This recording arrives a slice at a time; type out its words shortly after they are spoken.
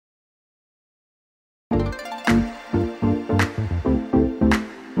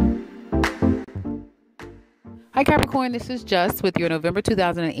Hi Capricorn, this is Just with your November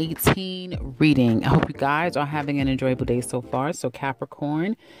 2018 reading. I hope you guys are having an enjoyable day so far. So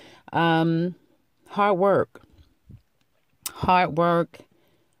Capricorn, hard work,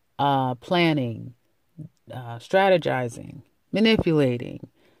 planning, strategizing, manipulating,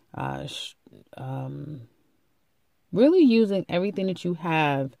 really using everything that you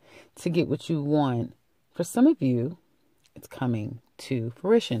have to get what you want. For some of you, it's coming to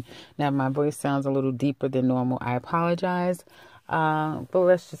fruition. Now, my voice sounds a little deeper than normal. I apologize, but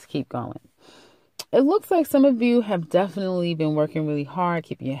let's just keep going. It looks like some of you have definitely been working really hard,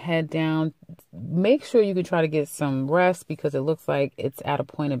 keeping your head down. Make sure you can try to get some rest because it looks like it's at a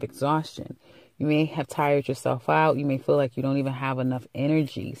point of exhaustion. You may have tired yourself out. You may feel like you don't even have enough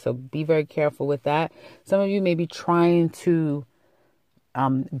energy. So be very careful with that. Some of you may be trying to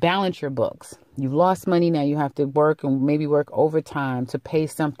balance your books. You've lost money. Now you have to work and maybe work overtime to pay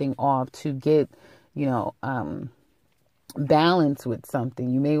something off to get, balance with something.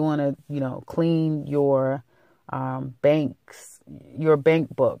 You may want to, clean your bank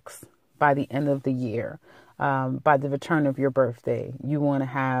books by the end of the year. By the return of your birthday, you want to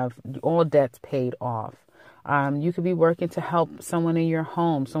have all debts paid off. You could be working to help someone in your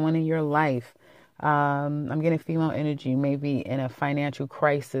home, someone in your life. I'm getting female energy, maybe in a financial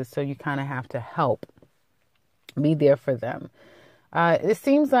crisis. So you kind of have to help be there for them. It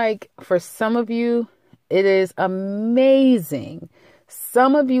seems like for some of you, it is amazing.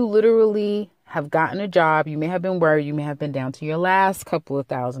 Some of you literally have gotten a job. You may have been worried. You may have been down to your last couple of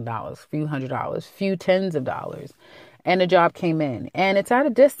 $1,000s, few $100s, few tens of dollars. And the job came in and it's at a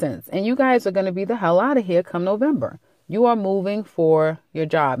distance and you guys are going to be the hell out of here come November. You are moving for your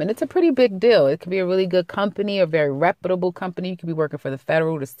job and it's a pretty big deal. It could be a really good company, a very reputable company. You could be working for the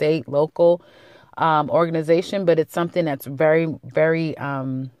federal, the state, local organization, but it's something that's very, very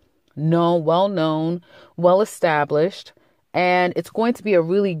well known, well established, and it's going to be a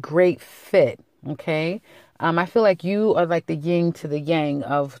really great fit. Okay. I feel like you are like the yin to the yang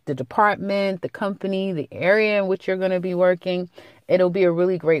of the department, the company, the area in which you're going to be working. It'll be a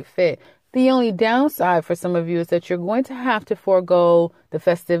really great fit. The only downside for some of you is that you're going to have to forego the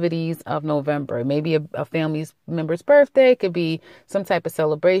festivities of November. Maybe a family member's birthday, could be some type of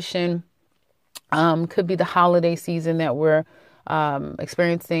celebration, could be the holiday season that we're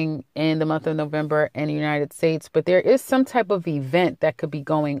experiencing in the month of November in the United States. But there is some type of event that could be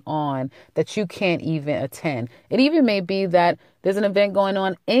going on that you can't even attend. It even may be that there's an event going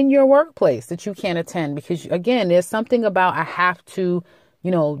on in your workplace that you can't attend because, again, there's something about I have to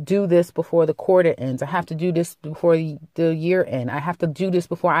do this before the quarter ends. I have to do this before the year end. I have to do this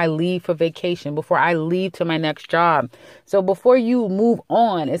before I leave for vacation, before I leave to my next job. So before you move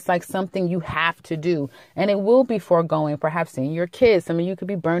on, it's like something you have to do. And it will be foregoing, perhaps seeing your kids. Some of you could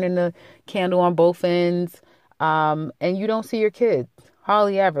be burning the candle on both ends. And you don't see your kids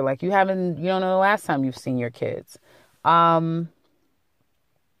hardly ever. Like you don't know the last time you've seen your kids.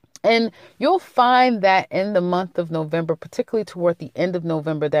 And you'll find that in the month of November, particularly toward the end of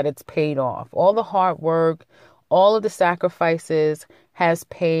November, that it's paid off. All the hard work, all of the sacrifices has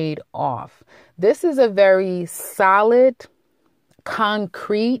paid off. This is a very solid,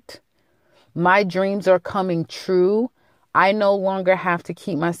 concrete, my dreams are coming true. I no longer have to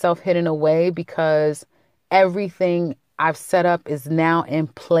keep myself hidden away because everything I've set up is now in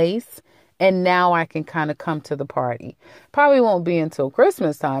place. And now I can kind of come to the party. Probably won't be until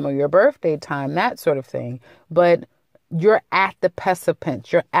Christmas time or your birthday time, that sort of thing. But you're at the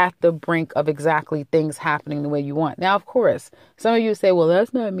precipice. You're at the brink of exactly things happening the way you want. Now, of course, some of you say, well,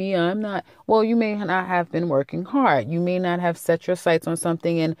 that's not me. I'm not. Well, you may not have been working hard. You may not have set your sights on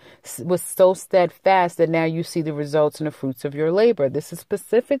something and was so steadfast that now you see the results and the fruits of your labor. This is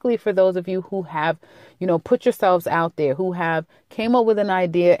specifically for those of you who have, put yourselves out there, who have came up with an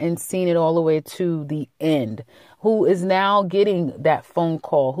idea and seen it all the way to the end. Who is now getting that phone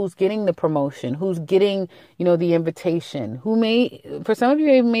call, who's getting the promotion, who's getting, the invitation, for some of you,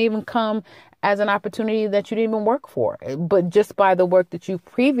 it may even come as an opportunity that you didn't even work for. But just by the work that you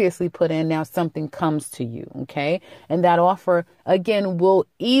previously put in, now something comes to you. Okay. And that offer, again, will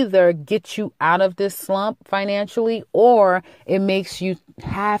either get you out of this slump financially, or it makes you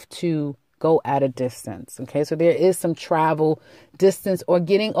have to go at a distance. Okay. So there is some travel distance or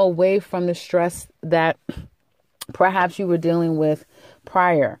getting away from the stress that perhaps you were dealing with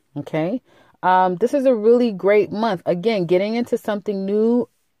prior. Okay. This is a really great month. Again, getting into something new,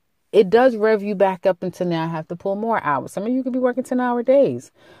 it does rev you back up into now I have to pull more hours. Some of you could be working 10-hour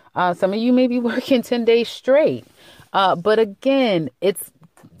days. Some of you may be working 10 days straight. But again, it's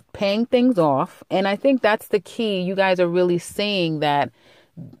paying things off. And I think that's the key. You guys are really seeing that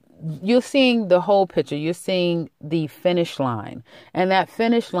you're seeing the whole picture. You're seeing the finish line. And that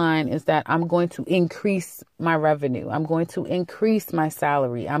finish line is that I'm going to increase my revenue. I'm going to increase my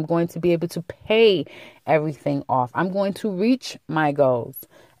salary. I'm going to be able to pay everything off. I'm going to reach my goals.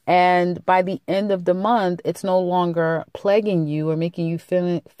 And by the end of the month, it's no longer plaguing you or making you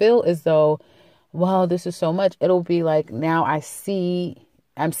feel as though, well, this is so much. It'll be like, now I'm seeing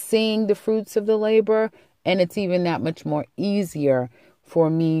the fruits of the labor, and it's even that much more easier for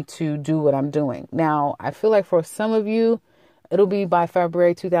me to do what I'm doing. Now, I feel like for some of you, it'll be by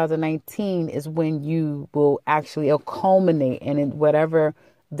February 2019 is when you will actually culminate in whatever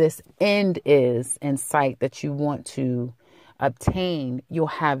this end is in sight that you want to obtain. You'll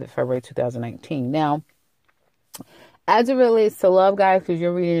have it February 2019. Now, as it relates to love, guys, because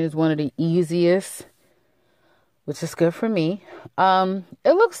your reading is one of the easiest, which is good for me. It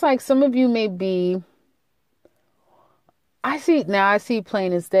looks like some of you may be, I see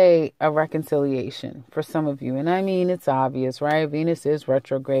plain as day a reconciliation for some of you. And I mean, it's obvious, right? Venus is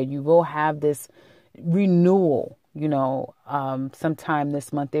retrograde. You will have this renewal, sometime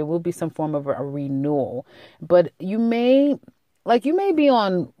this month. There will be some form of a renewal. But you may be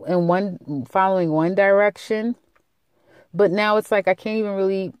following one direction, but now it's like I can't even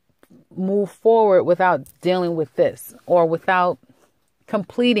really move forward without dealing with this, or without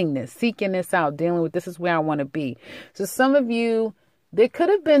completing this, seeking this out, dealing with this is where I want to be. So some of you, there could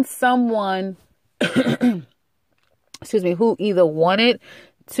have been someone, excuse me, who either wanted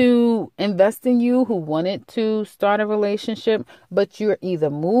to invest in you, who wanted to start a relationship, but you're either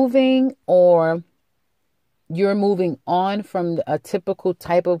moving or you're moving on from a typical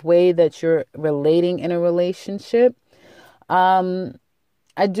type of way that you're relating in a relationship.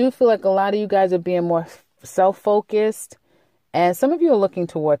 I do feel like a lot of you guys are being more self-focused, and some of you are looking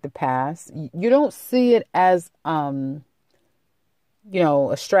toward the past. You don't see it as, a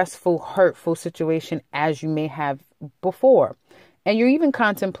stressful, hurtful situation as you may have before. And you're even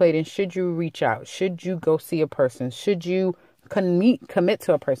contemplating, should you reach out? Should you go see a person? Should you commit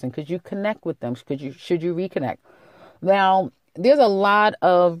to a person? Could you connect with them? Should you reconnect? Now, there's a lot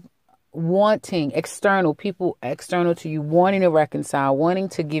of wanting people external to you, wanting to reconcile, wanting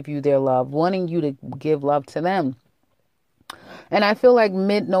to give you their love, wanting you to give love to them. And I feel like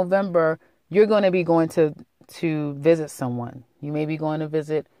mid-November, you're going to be going to visit someone. You may be going to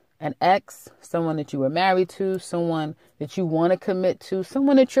visit an ex, someone that you were married to, someone that you want to commit to,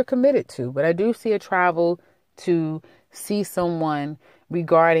 someone that you're committed to. But I do see a travel to see someone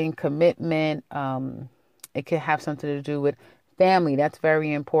regarding commitment. It could have something to do with family. That's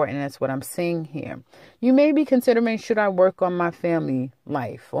very important. That's what I'm seeing here. You may be considering, should I work on my family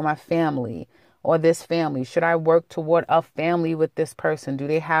life or my family or this family? Should I work toward a family with this person? Do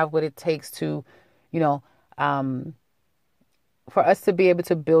they have what it takes to, for us to be able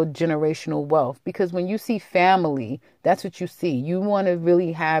to build generational wealth? Because when you see family, that's what you see. You want to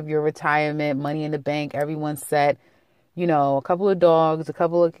really have your retirement, money in the bank, everyone set, a couple of dogs, a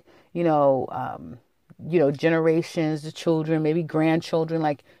couple of, generations, the children, maybe grandchildren.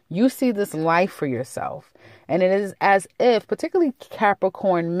 Like, you see this life for yourself. And it is as if, particularly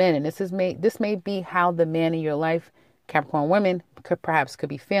Capricorn men, and this may be how the man in your life, Capricorn women, could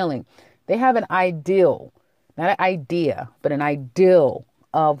be feeling. They have an ideal, not an idea, but an ideal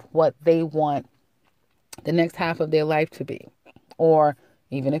of what they want the next half of their life to be. Or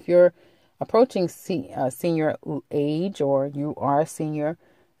even if you're approaching senior age, or you are a senior,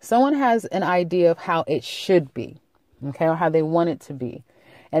 someone has an idea of how it should be, okay, or how they want it to be.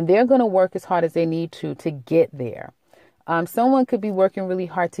 And they're going to work as hard as they need to get there. Someone could be working really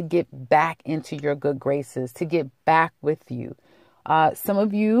hard to get back into your good graces, to get back with you. Some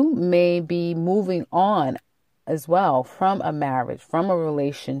of you may be moving on as well from a marriage, from a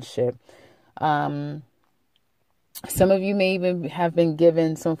relationship. Some of you may even have been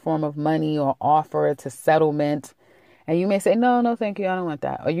given some form of money or offer to settlement. And you may say, no, thank you. I don't want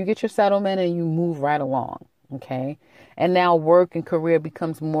that. Or you get your settlement and you move right along. Okay. And now work and career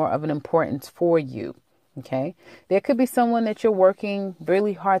becomes more of an importance for you. Okay. There could be someone that you're working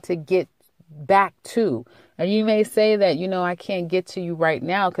really hard to get back to. And you may say that, I can't get to you right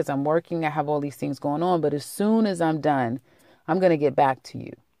now because I'm working. I have all these things going on. But as soon as I'm done, I'm going to get back to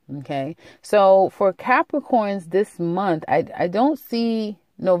you. Okay. So for Capricorns this month, I don't see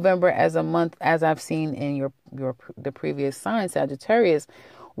November as a month as I've seen in the previous sign, Sagittarius,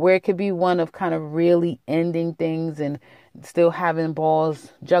 where it could be one of kind of really ending things and still having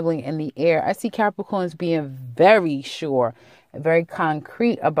balls juggling in the air. I see Capricorns being very sure, very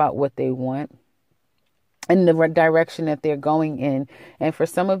concrete about what they want. in the direction that they're going in. And for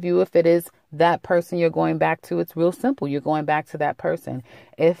some of you, if it is that person you're going back to, it's real simple. You're going back to that person.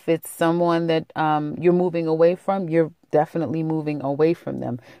 If it's someone that you're moving away from, you're definitely moving away from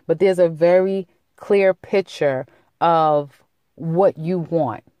them. But there's a very clear picture of what you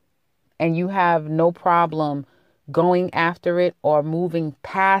want, and you have no problem going after it or moving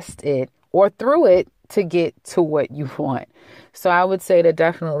past it or through it to get to what you want. So I would say that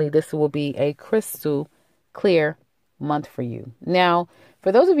definitely this will be a crystal clear month for you. Now,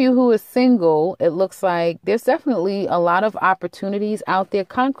 for those of you who are single, it looks like there's definitely a lot of opportunities out there,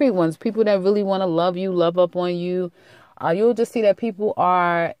 concrete ones, people that really want to love you, love up on you. You'll just see that people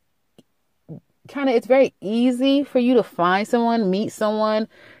are it's very easy for you to find someone, meet someone.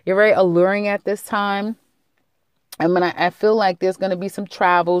 You're very alluring at this time. I feel like there's going to be some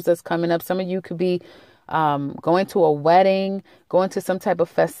travels that's coming up. Some of you could be going to a wedding, going to some type of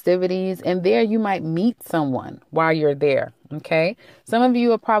festivities, and there you might meet someone while you're there. Okay. Some of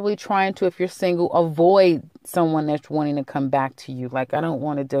you are probably trying to, if you're single, avoid someone that's wanting to come back to you. Like, I don't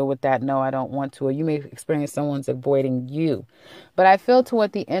want to deal with that. No, I don't want to. Or you may experience someone's avoiding you. But I feel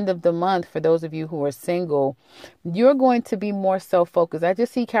toward the end of the month, for those of you who are single, you're going to be more self-focused. I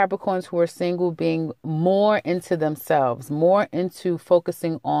just see Capricorns who are single being more into themselves, more into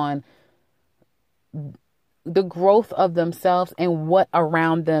focusing on the growth of themselves and what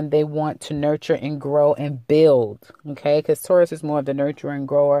around them they want to nurture and grow and build. Okay. Because Taurus is more of the nurturer and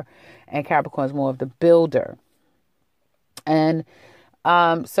grower, and Capricorn is more of the builder. And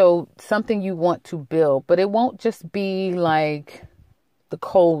so something you want to build, but it won't just be like the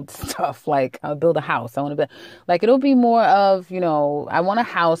cold stuff. Like, I'll build a house. I want to build, like, it'll be more of, I want a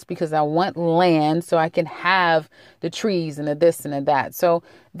house because I want land so I can have the trees and the this and the that. So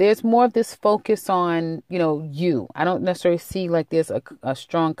there's more of this focus on, you. I don't necessarily see like there's a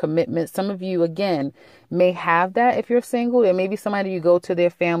strong commitment. Some of you, again, may have that if you're single. There may be somebody you go to their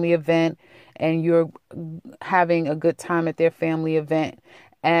family event and you're having a good time at their family event.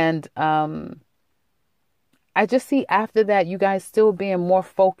 And, I just see after that, you guys still being more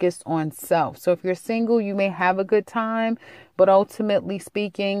focused on self. So if you're single, you may have a good time, but ultimately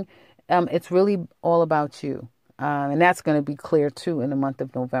speaking, it's really all about you. And that's going to be clear too in the month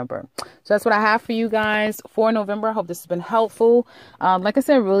of November. So that's what I have for you guys for November. I hope this has been helpful. Like I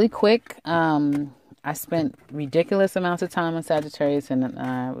said, really quick, I spent ridiculous amounts of time on Sagittarius, and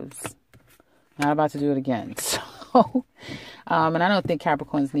I was not about to do it again. So, and I don't think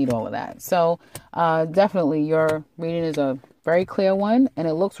Capricorns need all of that. So, definitely your reading is a very clear one, and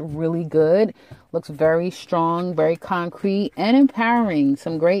it looks really good. Looks very strong, very concrete and empowering.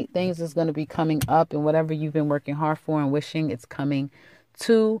 Some great things is going to be coming up, and whatever you've been working hard for and wishing, it's coming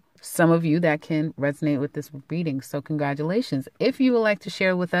to some of you that can resonate with this reading. So congratulations. If you would like to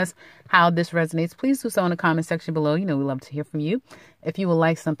share with us how this resonates, please do so in the comment section below. We love to hear from you. If you would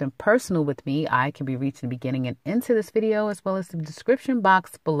like something personal with me, I can be reached in the beginning and into this video, as well as the description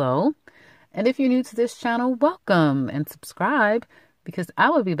box below. And if you're new to this channel, welcome and subscribe, because I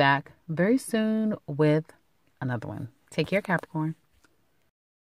will be back very soon with another one. Take care, Capricorn.